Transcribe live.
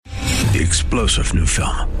The explosive new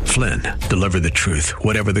film, Flynn, deliver the truth,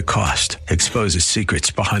 whatever the cost, exposes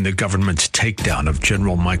secrets behind the government's takedown of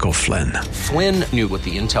General Michael Flynn. Flynn knew what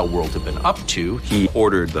the intel world had been up to. He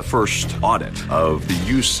ordered the first audit of the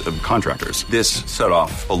use of contractors. This set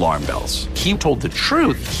off alarm bells. He told the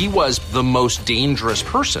truth. He was the most dangerous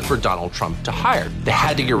person for Donald Trump to hire. They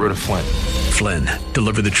had to get rid of Flynn. Flynn,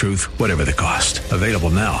 deliver the truth, whatever the cost. Available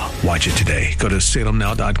now. Watch it today. Go to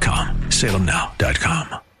salemnow.com.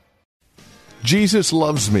 salemnow.com. Jesus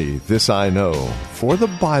loves me, this I know, for the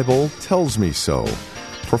Bible tells me so.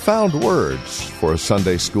 Profound words for a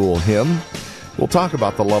Sunday school hymn. We'll talk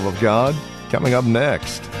about the love of God coming up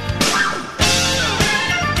next.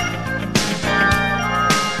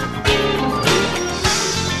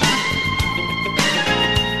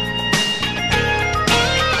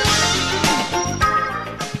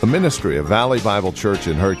 The ministry of Valley Bible Church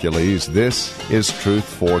in Hercules, this is Truth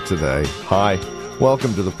for Today. Hi,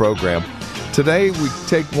 welcome to the program. Today we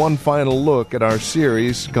take one final look at our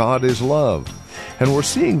series, God is Love. And we're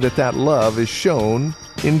seeing that love is shown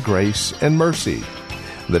in grace and mercy.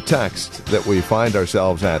 The text that we find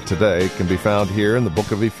ourselves at today can be found here in the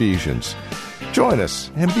book of Ephesians. Join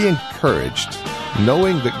us and be encouraged,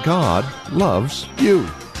 knowing that God loves you.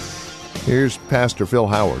 Here's Pastor Phil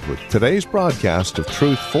Howard with today's broadcast of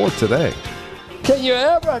Truth for Today. Can you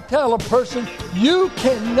ever tell a person you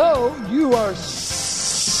can know you are saved?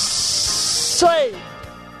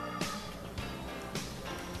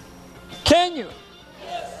 Can you?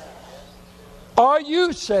 Yes. Are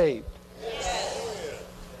you saved? Yes.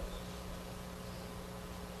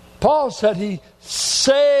 Paul said he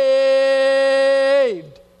saved.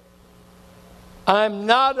 I'm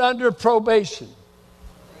not under probation.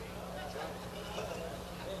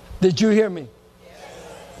 Did you hear me?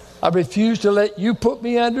 I refuse to let you put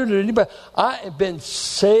me under to anybody. I have been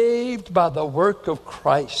saved by the work of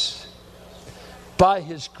Christ, by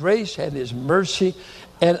His grace and His mercy,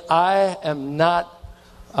 and I am not,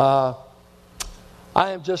 I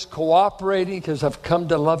am just cooperating because I've come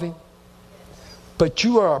to love Him. But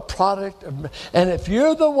you are a product of, and if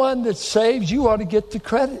you're the one that saves, you ought to get the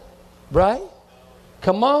credit, right?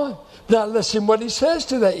 Come on. Now listen what he says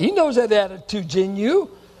to that. He knows that attitude's in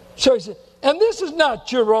you. So he said, and this is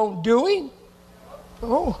not your own doing.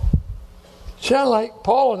 Oh, sound like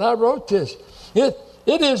Paul and I wrote this. It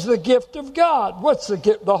is the gift of God. What's the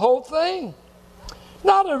gift? The whole thing.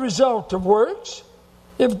 Not a result of works.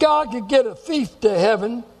 If God could get a thief to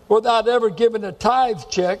heaven without ever giving a tithe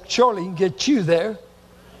check, surely He can get you there.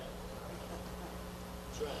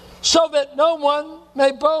 So that no one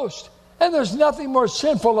may boast. And there's nothing more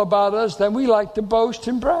sinful about us than we like to boast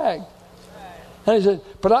and brag. And he said,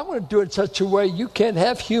 but I want to do it in such a way you can't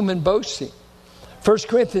have human boasting. 1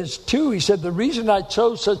 Corinthians 2, he said, the reason I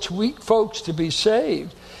chose such weak folks to be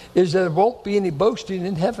saved is that there won't be any boasting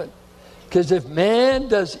in heaven. Because if man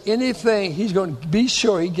does anything, he's going to be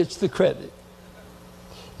sure he gets the credit.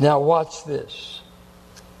 Now watch this.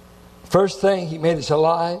 First thing, He made us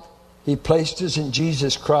alive. He placed us in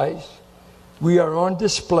Jesus Christ. We are on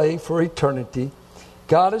display for eternity.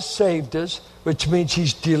 God has saved us, which means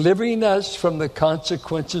He's delivering us from the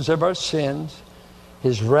consequences of our sins,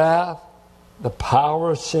 His wrath, the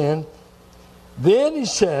power of sin. Then He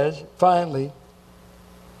says, finally,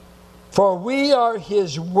 for we are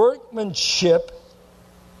His workmanship,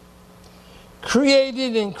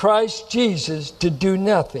 created in Christ Jesus to do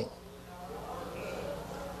nothing,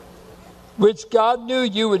 which God knew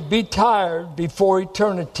you would be tired before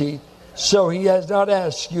eternity, so He has not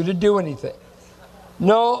asked you to do anything.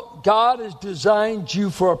 No, God has designed you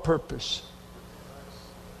for a purpose.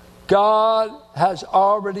 God has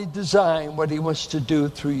already designed what He wants to do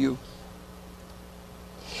through you.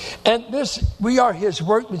 And this, we are His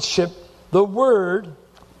workmanship. The word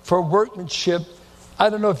for workmanship, I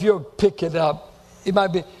don't know if you'll pick it up. It might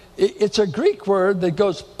be, it's a Greek word that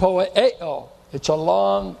goes poeo. It's a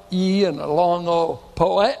long E and a long O,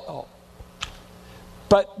 poeo.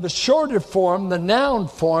 But the shorter form, the noun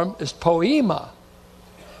form, is poema.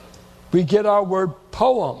 We get our word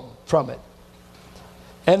poem from it.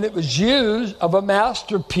 And it was used of a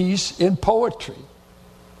masterpiece in poetry.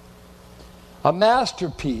 A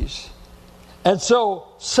masterpiece. And so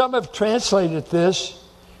some have translated this,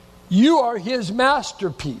 you are His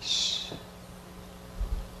masterpiece.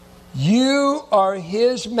 You are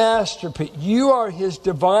His masterpiece. You are His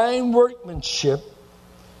divine workmanship.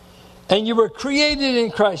 And you were created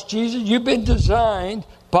in Christ Jesus. You've been designed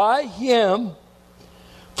by Him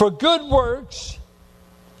for good works,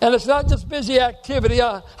 and it's not just busy activity.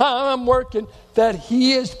 I'm working, that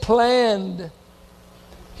He has planned.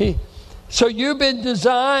 So you've been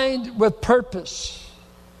designed with purpose.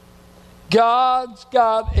 God's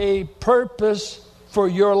got a purpose for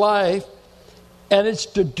your life, and it's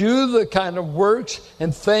to do the kind of works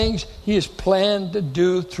and things He has planned to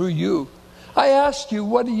do through you. I ask you,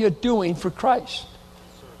 what are you doing for Christ?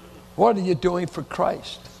 What are you doing for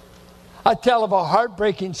Christ? I tell of a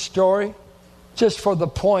heartbreaking story, just for the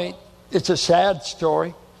point. It's a sad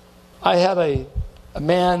story. I had a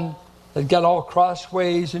man that got all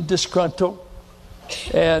crossways and disgruntled,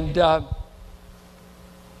 and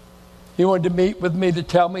he wanted to meet with me to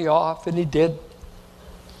tell me off, and he did.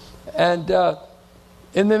 And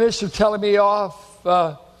in the midst of telling me off,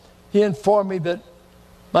 he informed me that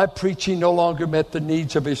my preaching no longer met the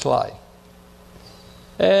needs of his life.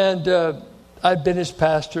 And I've been his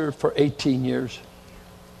pastor for 18 years.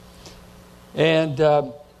 And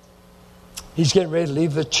he's getting ready to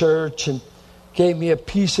leave the church, and gave me a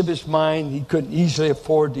piece of his mind he couldn't easily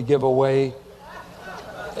afford to give away.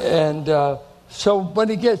 And so when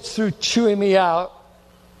he gets through chewing me out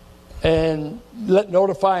and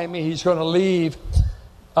notifying me he's going to leave,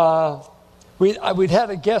 we'd had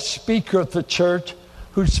a guest speaker at the church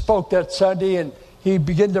who spoke that Sunday, and he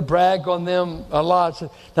began to brag on them a lot.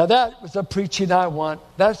 Now that was the preaching I want.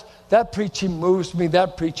 That preaching moves me.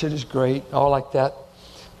 That preaching is great. All like that.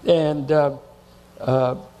 And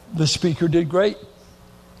the speaker did great.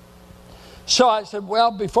 So I said,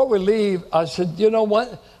 well, before we leave, I said, you know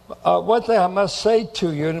what? One thing I must say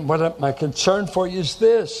to you, and what my concern for you is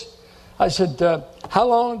this. I said, how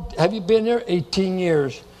long have you been here? 18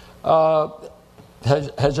 years.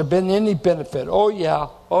 Has there been any benefit? Oh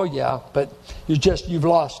yeah, but you've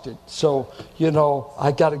lost it. So,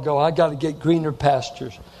 I got to go. I got to get greener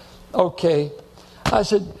pastures. Okay. I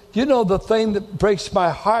said, the thing that breaks my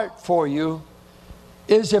heart for you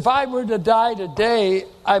is if I were to die today,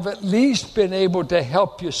 I've at least been able to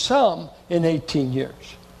help you some in 18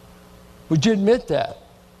 years. Would you admit that?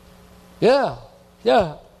 Yeah.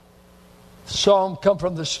 Saw him come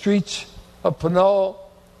from the streets of Pinole.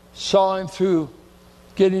 Saw him through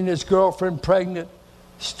getting his girlfriend pregnant.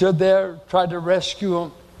 Stood there, tried to rescue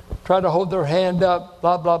him. Tried to hold their hand up,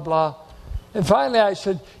 blah, blah, blah. And finally I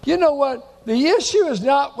said, you know what? The issue is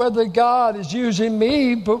not whether God is using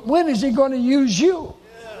me, but when is He going to use you?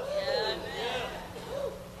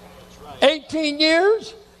 18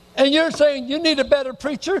 years? And you're saying you need a better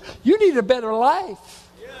preacher? You need a better life.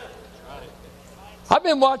 I've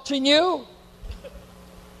been watching you.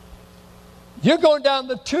 You're going down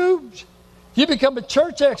the tubes. You become a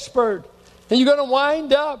church expert. And you're going to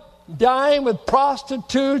wind up dying with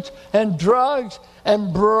prostitutes and drugs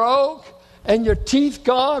and broke and your teeth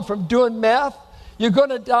gone from doing meth. You're going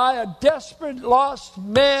to die a desperate, lost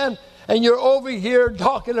man, and you're over here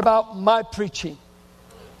talking about my preaching.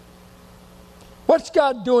 What's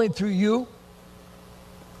God doing through you?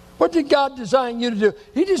 What did God design you to do?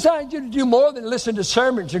 He designed you to do more than listen to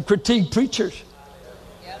sermons and critique preachers.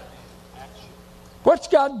 What's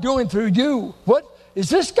God doing through you? Is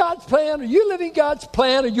this God's plan? Are you living God's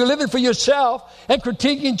plan? Are you living for yourself and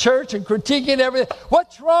critiquing church and critiquing everything?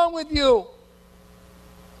 What's wrong with you?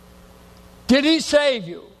 Did He save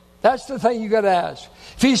you? That's the thing you got to ask.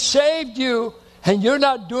 If He saved you and you're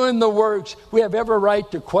not doing the works, we have every right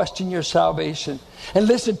to question your salvation. And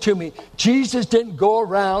listen to me. Jesus didn't go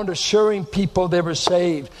around assuring people they were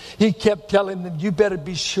saved. He kept telling them, you better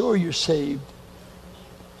be sure you're saved.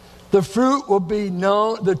 The fruit will be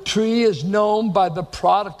known. The tree is known by the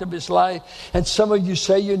product of his life. And some of you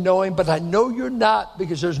say you know Him, but I know you're not,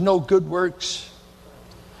 because there's no good works.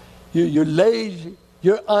 You're lazy.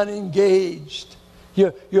 You're unengaged.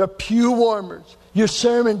 You're pew warmers. You're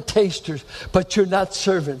sermon tasters, but you're not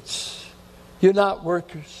servants. You're not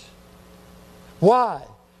workers. Why?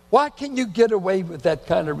 Why can you get away with that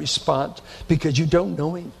kind of response? Because you don't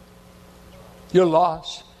know Him. You're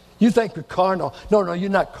lost. You think you're carnal. No,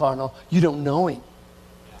 you're not carnal. You don't know Him.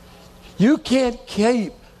 You can't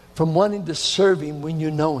keep from wanting to serve Him when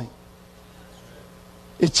you know Him.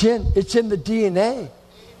 It's in the DNA.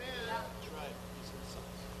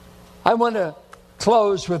 I want to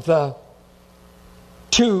close with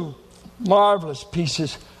two marvelous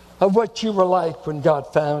pieces of what you were like when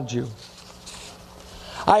God found you.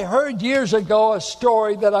 I heard years ago a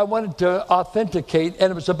story that I wanted to authenticate,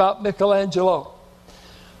 and it was about Michelangelo.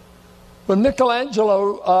 When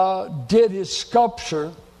Michelangelo did his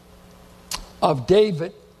sculpture of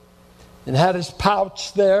David and had his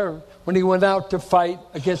pouch there when he went out to fight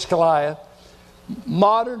against Goliath,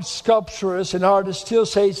 modern sculpturists and artists still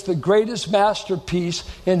say it's the greatest masterpiece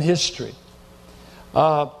in history.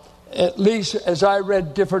 At least as I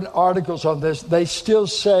read different articles on this, they still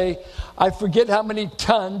say, I forget how many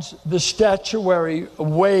tons the statuary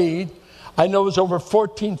weighed. I know it was over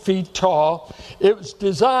 14 feet tall. It was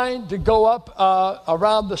designed to go up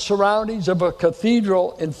around the surroundings of a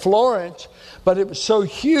cathedral in Florence, but it was so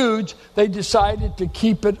huge they decided to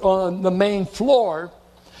keep it on the main floor.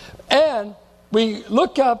 And we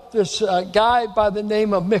look up this guy by the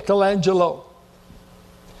name of Michelangelo.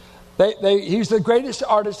 He's the greatest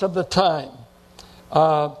artist of the time.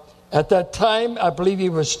 At that time, I believe he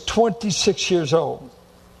was 26 years old.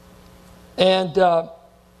 And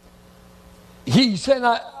he said,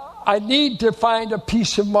 I need to find a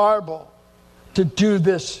piece of marble to do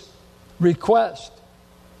this request.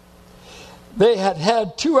 They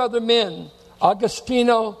had two other men,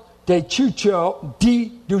 Agostino di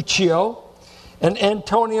Duccio and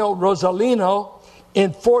Antonio Rossellino.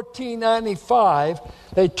 In 1495,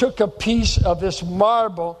 they took a piece of this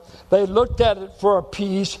marble. They looked at it for a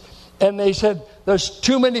piece, and they said, there's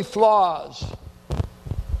too many flaws,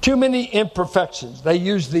 too many imperfections. They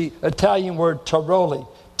used the Italian word Taroli,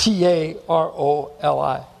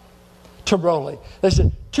 Taroli, Taroli. They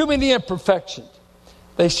said, too many imperfections.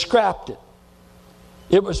 They scrapped it.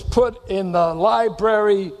 It was put in the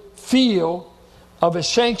library field of a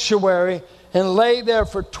sanctuary and lay there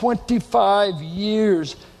for 25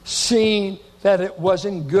 years, seeing that it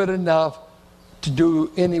wasn't good enough to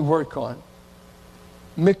do any work on.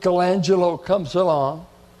 Michelangelo comes along,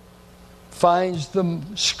 finds the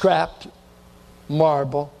scrapped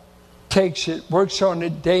marble, takes it, works on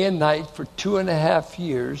it day and night for 2.5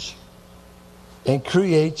 years, and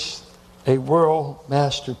creates a world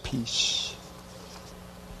masterpiece.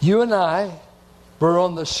 You and I were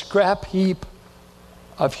on the scrap heap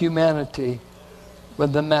of humanity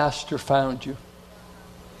when the Master found you.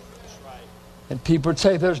 And people would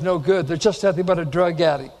say there's no good. They're just nothing but a drug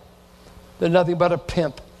addict. They're nothing but a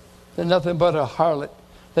pimp. They're nothing but a harlot.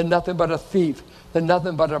 They're nothing but a thief. They're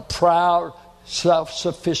nothing but a proud,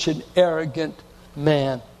 self-sufficient, arrogant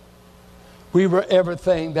man. We were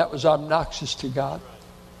everything that was obnoxious to God.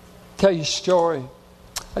 Tell you a story.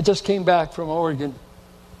 I just came back from Oregon.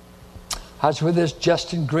 I was with this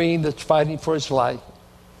Justin Green that's fighting for his life.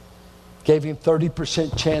 Gave him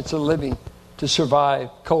 30% chance of living to survive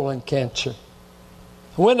colon cancer.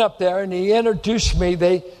 I went up there and he introduced me.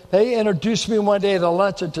 They introduced me one day at a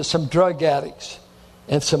luncheon to some drug addicts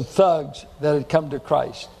and some thugs that had come to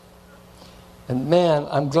Christ. And man,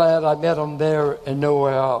 I'm glad I met them there and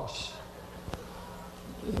nowhere else.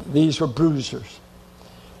 These were bruisers.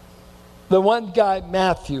 The one guy,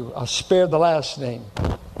 Matthew, I'll spare the last name,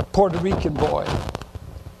 Puerto Rican boy.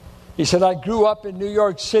 He said, I grew up in New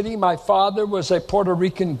York City. My father was a Puerto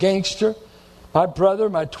Rican gangster. My brother,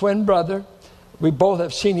 my twin brother, we both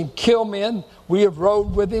have seen him kill men. We have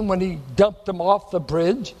rode with him when he dumped them off the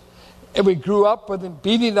bridge. And we grew up with him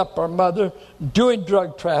beating up our mother, doing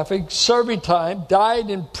drug trafficking, serving time, died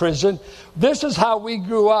in prison. This is how we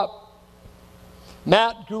grew up.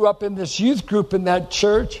 Matt grew up in this youth group in that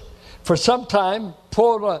church. For some time,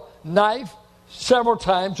 pulled a knife several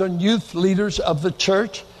times on youth leaders of the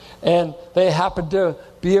church. And they happened to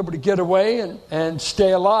be able to get away and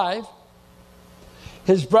stay alive.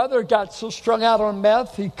 His brother got so strung out on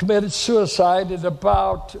meth, he committed suicide at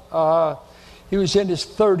about, he was in his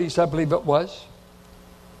 30s, I believe it was.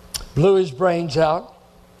 Blew his brains out.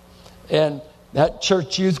 And that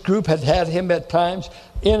church youth group had him at times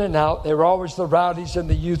in and out. They were always the rowdies in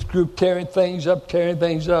the youth group, tearing things up.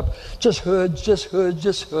 Just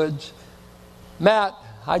hoods. Matt,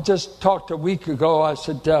 I just talked a week ago. I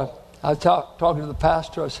said, I was talking to the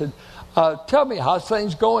pastor. I said, tell me, how's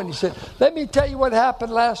things going? He said, let me tell you what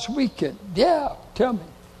happened last weekend. Yeah, tell me.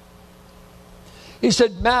 He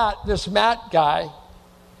said, this Matt guy,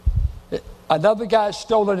 another guy's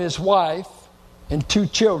stolen his wife and 2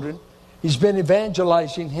 children. He's been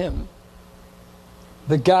evangelizing him,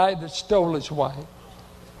 the guy that stole his wife.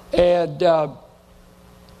 And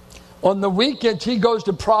on the weekends, he goes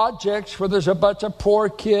to projects where there's a bunch of poor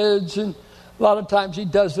kids, and a lot of times he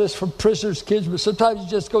does this for prisoners' kids, but sometimes he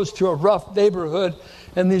just goes to a rough neighborhood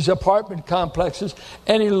in these apartment complexes,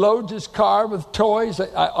 and he loads his car with toys.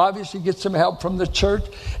 Obviously gets some help from the church,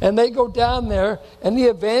 and they go down there, and he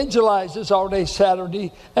evangelizes all day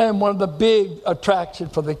Saturday, and one of the big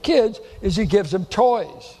attractions for the kids is he gives them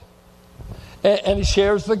toys, and he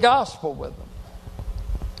shares the gospel with them.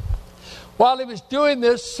 While he was doing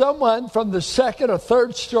this, someone from the second or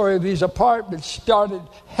third story of these apartments started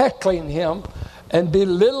heckling him and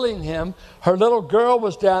belittling him. Her little girl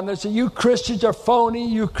was down there and said, you Christians are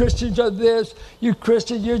phony. You Christians are this. You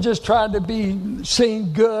Christians, you're just trying to be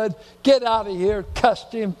seen good. Get out of here.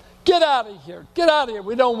 Cussed him. Get out of here. Get out of here.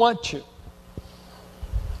 We don't want you.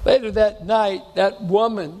 Later that night, that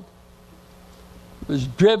woman was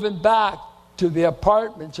driven back to the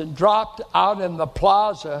apartments and dropped out in the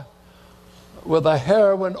plaza with a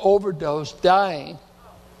heroin overdose, dying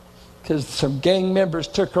because some gang members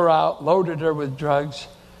took her out, loaded her with drugs,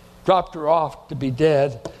 dropped her off to be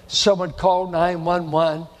dead. Someone called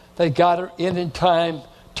 911. They got her in time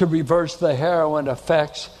to reverse the heroin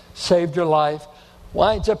effects, saved her life.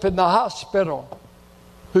 Winds up in the hospital.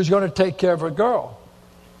 Who's going to take care of her girl?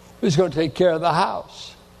 Who's going to take care of the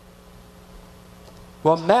house?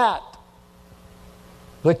 Well, Matt,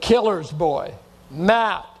 the killer's boy,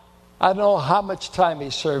 Matt, I don't know how much time he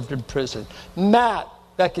served in prison. Matt,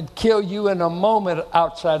 that could kill you in a moment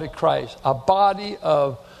outside of Christ. A body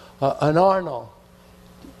of an Arnold.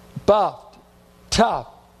 Buffed, tough,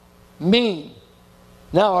 mean.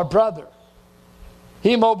 Now a brother.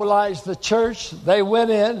 He mobilized the church. They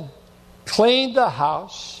went in, cleaned the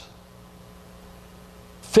house,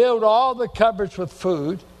 filled all the cupboards with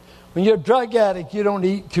food. When you're a drug addict, you don't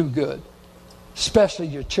eat too good, especially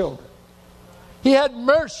your children. He had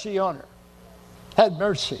mercy on her. Had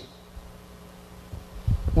mercy.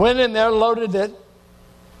 Went in there, loaded it.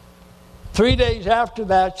 3 days after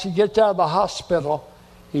that, she gets out of the hospital.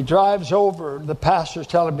 He drives over. The pastor's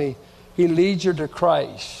telling me he leads her to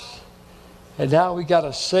Christ. And now we got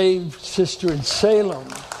a saved sister in Salem.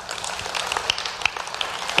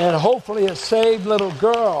 And hopefully a saved little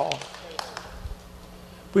girl.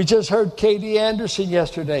 We just heard Katie Anderson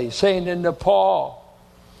yesterday saying in Nepal,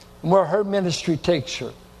 where her ministry takes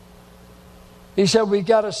her. He said, we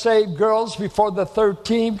got to save girls before the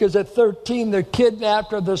 13, because at 13 they're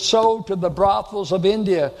kidnapped or they're sold to the brothels of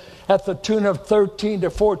India at the tune of 13 to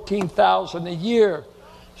 14,000 a year.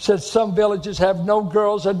 He said some villages have no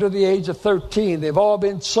girls under the age of 13. They've all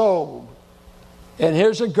been sold. And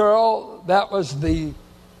here's a girl that was the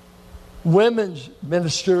women's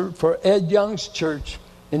minister for Ed Young's church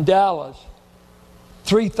in Dallas.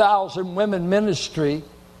 3,000 women ministry.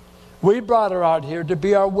 We brought her out here to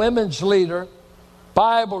be our women's leader,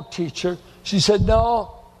 Bible teacher. She said,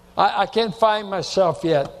 no, I can't find myself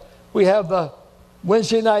yet. We have the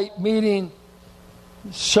Wednesday night meeting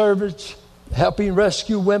service, helping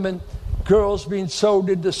rescue women, girls being sold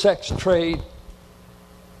into sex trade.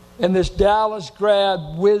 And this Dallas grad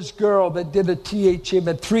whiz girl that did a THM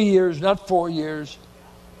in 3 years, not 4 years,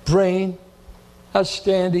 brain,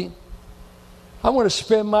 outstanding. I want to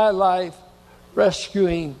spend my life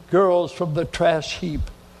rescuing girls from the trash heap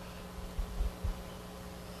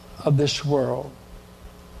of this world.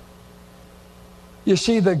 You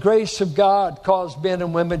see, the grace of God caused men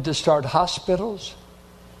and women to start hospitals,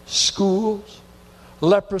 schools,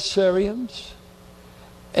 leprosariums.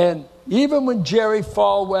 And even when Jerry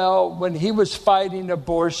Falwell, when he was fighting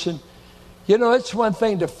abortion, you know, it's one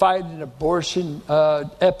thing to fight an abortion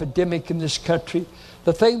epidemic in this country.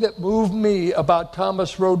 The thing that moved me about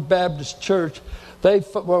Thomas Road Baptist Church, they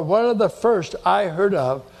were one of the first I heard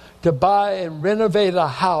of to buy and renovate a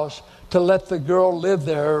house to let the girl live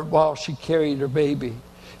there while she carried her baby.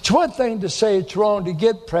 It's one thing to say it's wrong to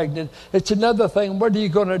get pregnant. It's another thing, what are you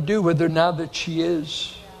going to do with her now that she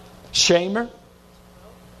is? Shame her?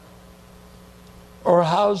 Or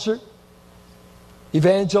house her?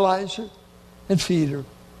 Evangelize her? And feed her?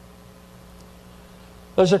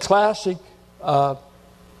 There's a classic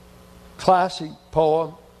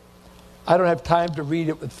poem. I don't have time to read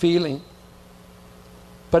it with feeling,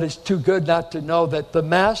 but it's too good not to know that the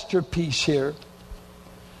masterpiece here,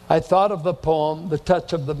 I thought of the poem, The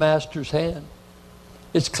Touch of the Master's Hand.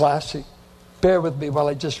 It's classic. Bear with me while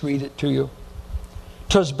I just read it to you.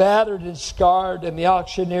 'Twas battered and scarred, and the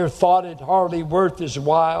auctioneer thought it hardly worth his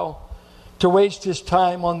while to waste his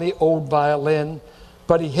time on the old violin,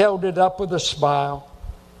 but he held it up with a smile.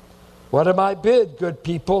 What am I bid, good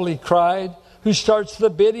people, he cried. Who starts the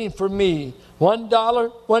bidding for me? $1?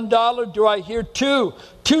 $1? Do I hear $2?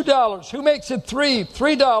 $2. Who makes it $3?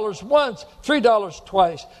 $3 once, $3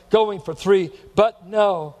 twice. Going for $3, but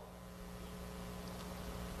no.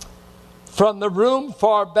 From the room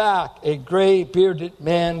far back, a gray-bearded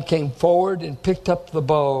man came forward and picked up the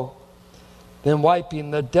bow. Then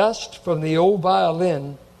wiping the dust from the old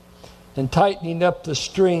violin and tightening up the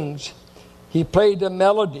strings, he played a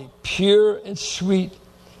melody, pure and sweet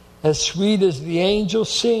as the angel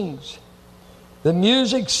sings. The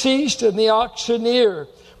music ceased, and the auctioneer,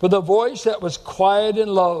 with a voice that was quiet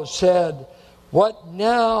and low, said, What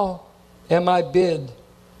now am I bid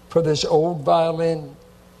for this old violin?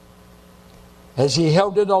 As he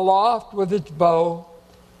held it aloft with its bow,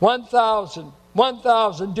 1,000,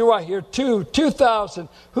 1,000, do I hear $2? 2,000,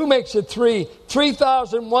 who makes it $3?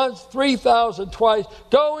 3,000 once, 3,000 twice.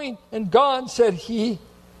 Going and gone, said he.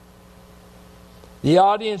 The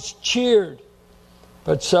audience cheered,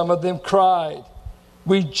 But some of them cried,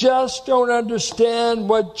 "We just don't understand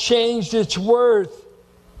what changed its worth."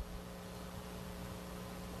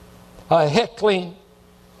 A heckling,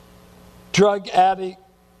 drug addict,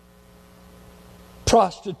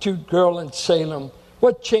 prostitute girl in Salem,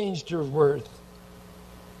 what changed her worth?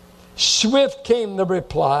 Swift came the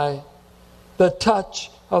reply, the touch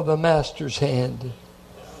of the Master's hand.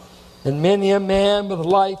 And many a man with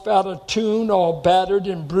life out of tune, all battered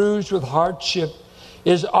and bruised with hardship,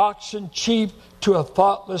 is oxen cheap to a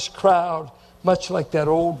thoughtless crowd, much like that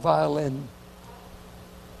old violin.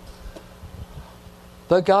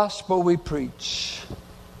 The gospel we preach.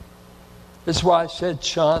 That's why I said,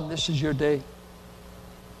 Sean, this is your day.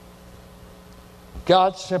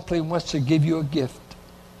 God simply wants to give you a gift.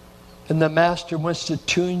 And the Master wants to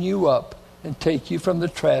tune you up and take you from the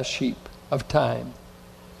trash heap of time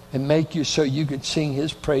and make you so you could sing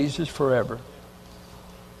His praises forever.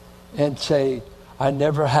 And say, I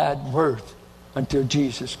never had worth until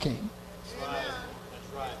Jesus came.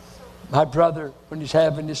 That's right. My brother, when he's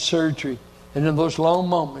having his surgery, and in those long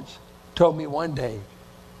moments, told me one day,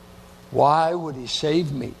 why would He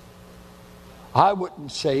save me? I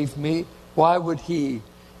wouldn't save me. Why would He?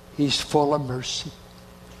 He's full of mercy.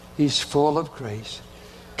 He's full of grace.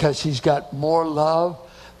 Because He's got more love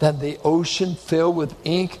than the ocean filled with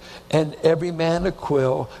ink and every man a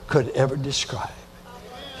quill could ever describe.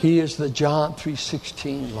 He is the John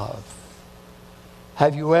 3:16 love.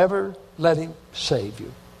 Have you ever let Him save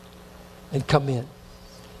you and come in?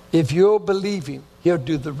 If you'll believe Him, He'll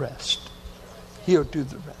do the rest. He'll do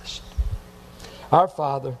the rest. Our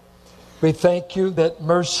Father, we thank You that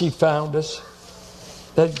mercy found us,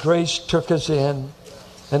 that grace took us in,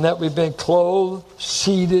 and that we've been clothed,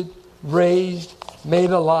 seated, raised, made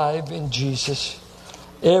alive in Jesus.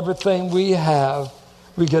 Everything we have,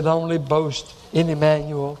 we can only boast in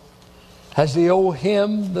Emmanuel. As the old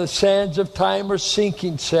hymn, "The sands of time are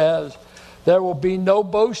sinking," says, there will be no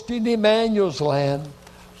boasting in Emmanuel's land.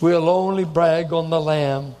 We'll only brag on the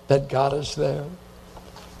Lamb that got us there.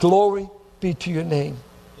 Glory be to Your name.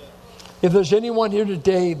 If there's anyone here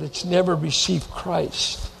today that's never received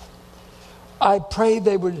Christ, I pray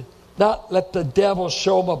they would not let the devil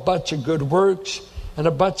show them a bunch of good works and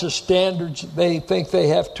a bunch of standards they think they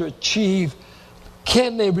have to achieve.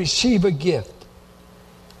 Can they receive a gift?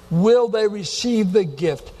 Will they receive the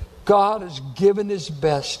gift? God has given His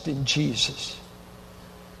best in Jesus.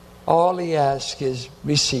 All He asks is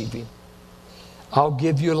receive Him. I'll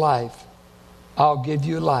give you life. I'll give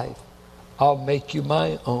you life. I'll make you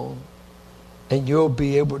my own. And you'll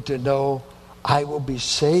be able to know I will be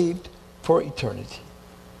saved for eternity.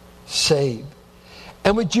 Saved.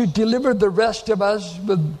 And would You deliver the rest of us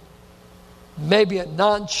with maybe a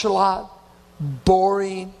nonchalant,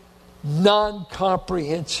 boring,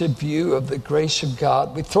 non-comprehensive view of the grace of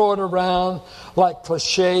God? We throw it around like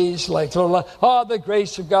cliches, like, oh, the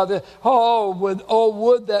grace of God.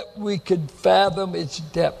 Would that we could fathom its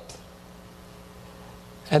depth.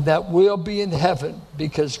 And that we'll be in heaven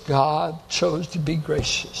because God chose to be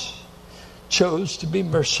gracious, chose to be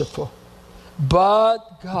merciful.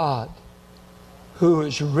 But God, who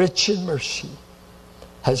is rich in mercy,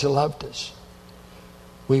 has loved us.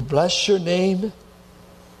 We bless Your name.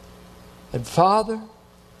 And Father,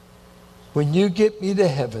 when You get me to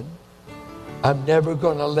heaven, I'm never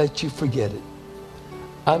going to let You forget it.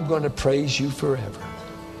 I'm going to praise You forever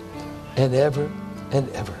and ever and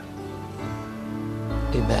ever.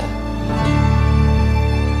 Amen.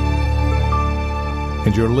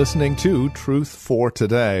 And you're listening to Truth for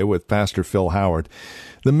Today with Pastor Phil Howard,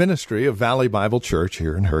 the ministry of Valley Bible Church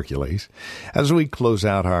here in Hercules. As we close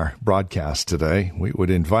out our broadcast today, we would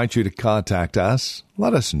invite you to contact us.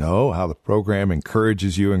 Let us know how the program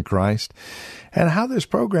encourages you in Christ and how this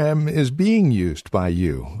program is being used by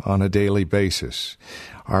you on a daily basis.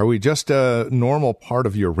 Are we just a normal part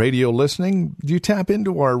of your radio listening? Do you tap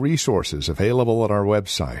into our resources available at our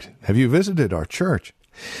website? Have you visited our church?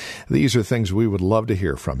 These are things we would love to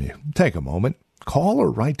hear from you. Take a moment, call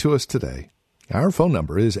or write to us today. Our phone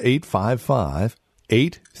number is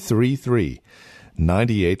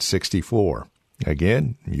 855-833-9864.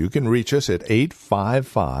 Again, you can reach us at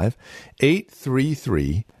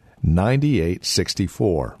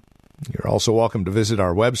 855-833-9864. You're also welcome to visit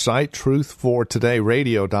our website,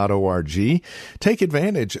 truthfortodayradio.org. Take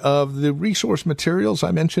advantage of the resource materials I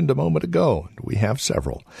mentioned a moment ago. We have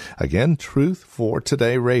several. Again,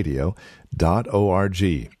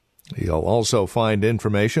 truthfortodayradio.org. You'll also find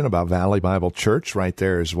information about Valley Bible Church right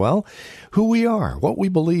there as well, who we are, what we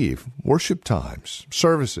believe, worship times,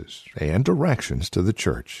 services, and directions to the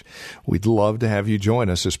church. We'd love to have you join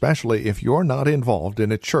us, especially if you're not involved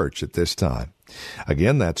in a church at this time.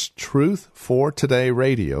 Again, that's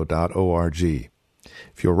truthfortodayradio.org.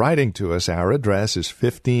 If you're writing to us, our address is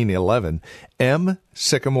 1511 M.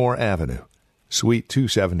 Sycamore Avenue, Suite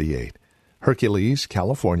 278. Hercules,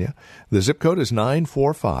 California. The zip code is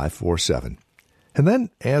 94547. And then,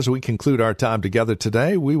 as we conclude our time together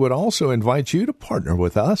today, we would also invite you to partner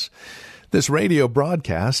with us. This radio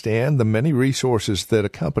broadcast and the many resources that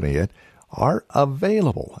accompany it are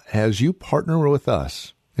available as you partner with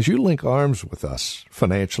us, as you link arms with us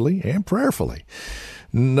financially and prayerfully.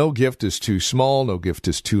 No gift is too small, no gift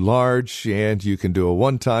is too large, and you can do a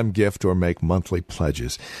one-time gift or make monthly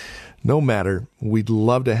pledges. No matter, we'd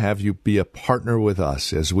love to have you be a partner with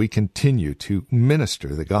us as we continue to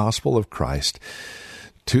minister the gospel of Christ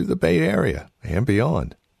to the Bay Area and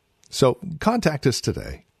beyond. So contact us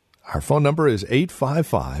today. Our phone number is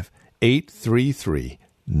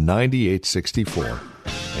 855-833-9864.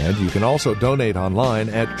 And you can also donate online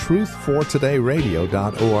at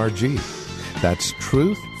truthfortodayradio.org. That's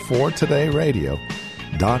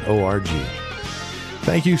truthfortodayradio.org.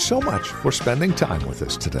 Thank you so much for spending time with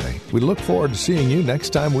us today. We look forward to seeing you next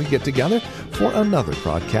time we get together for another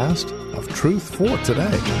broadcast of Truth for Today.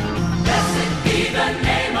 Blessed be the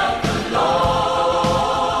name of the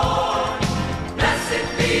Lord.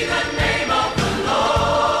 Blessed be the name of the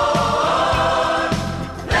Lord.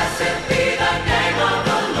 Blessed be the name of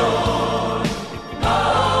the Lord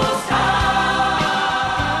Most High.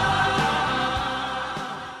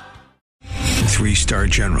 3-star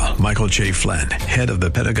General Michael J. Flynn, head of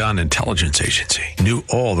the Pentagon Intelligence Agency, knew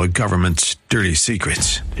all the government's dirty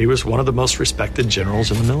secrets. He was one of the most respected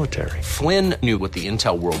generals in the military. Flynn knew what the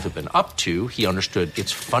intel world had been up to. He understood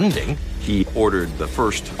its funding. He ordered the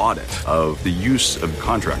first audit of the use of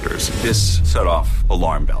contractors. This set off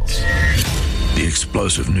alarm bells. The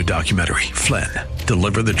explosive new documentary, Flynn,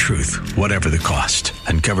 Deliver the Truth, Whatever the Cost,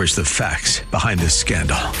 uncovers the facts behind this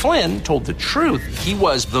scandal. Flynn told the truth. He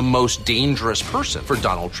was the most dangerous person for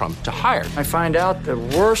Donald Trump to hire. I find out the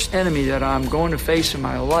worst enemy that I'm going to face in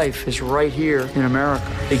my life is right here in America.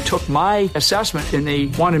 They took my assessment and they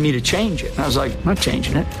wanted me to change it. And I was like, I'm not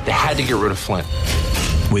changing it. They had to get rid of Flynn.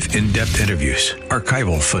 With in-depth interviews,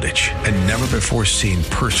 archival footage, and never-before-seen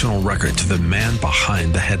personal records of the man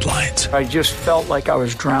behind the headlines. I just felt like I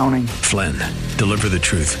was drowning. Flynn, Deliver the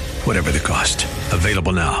Truth, Whatever the Cost.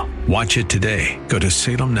 Available now. Watch it today. Go to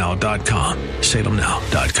salemnow.com.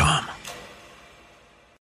 salemnow.com.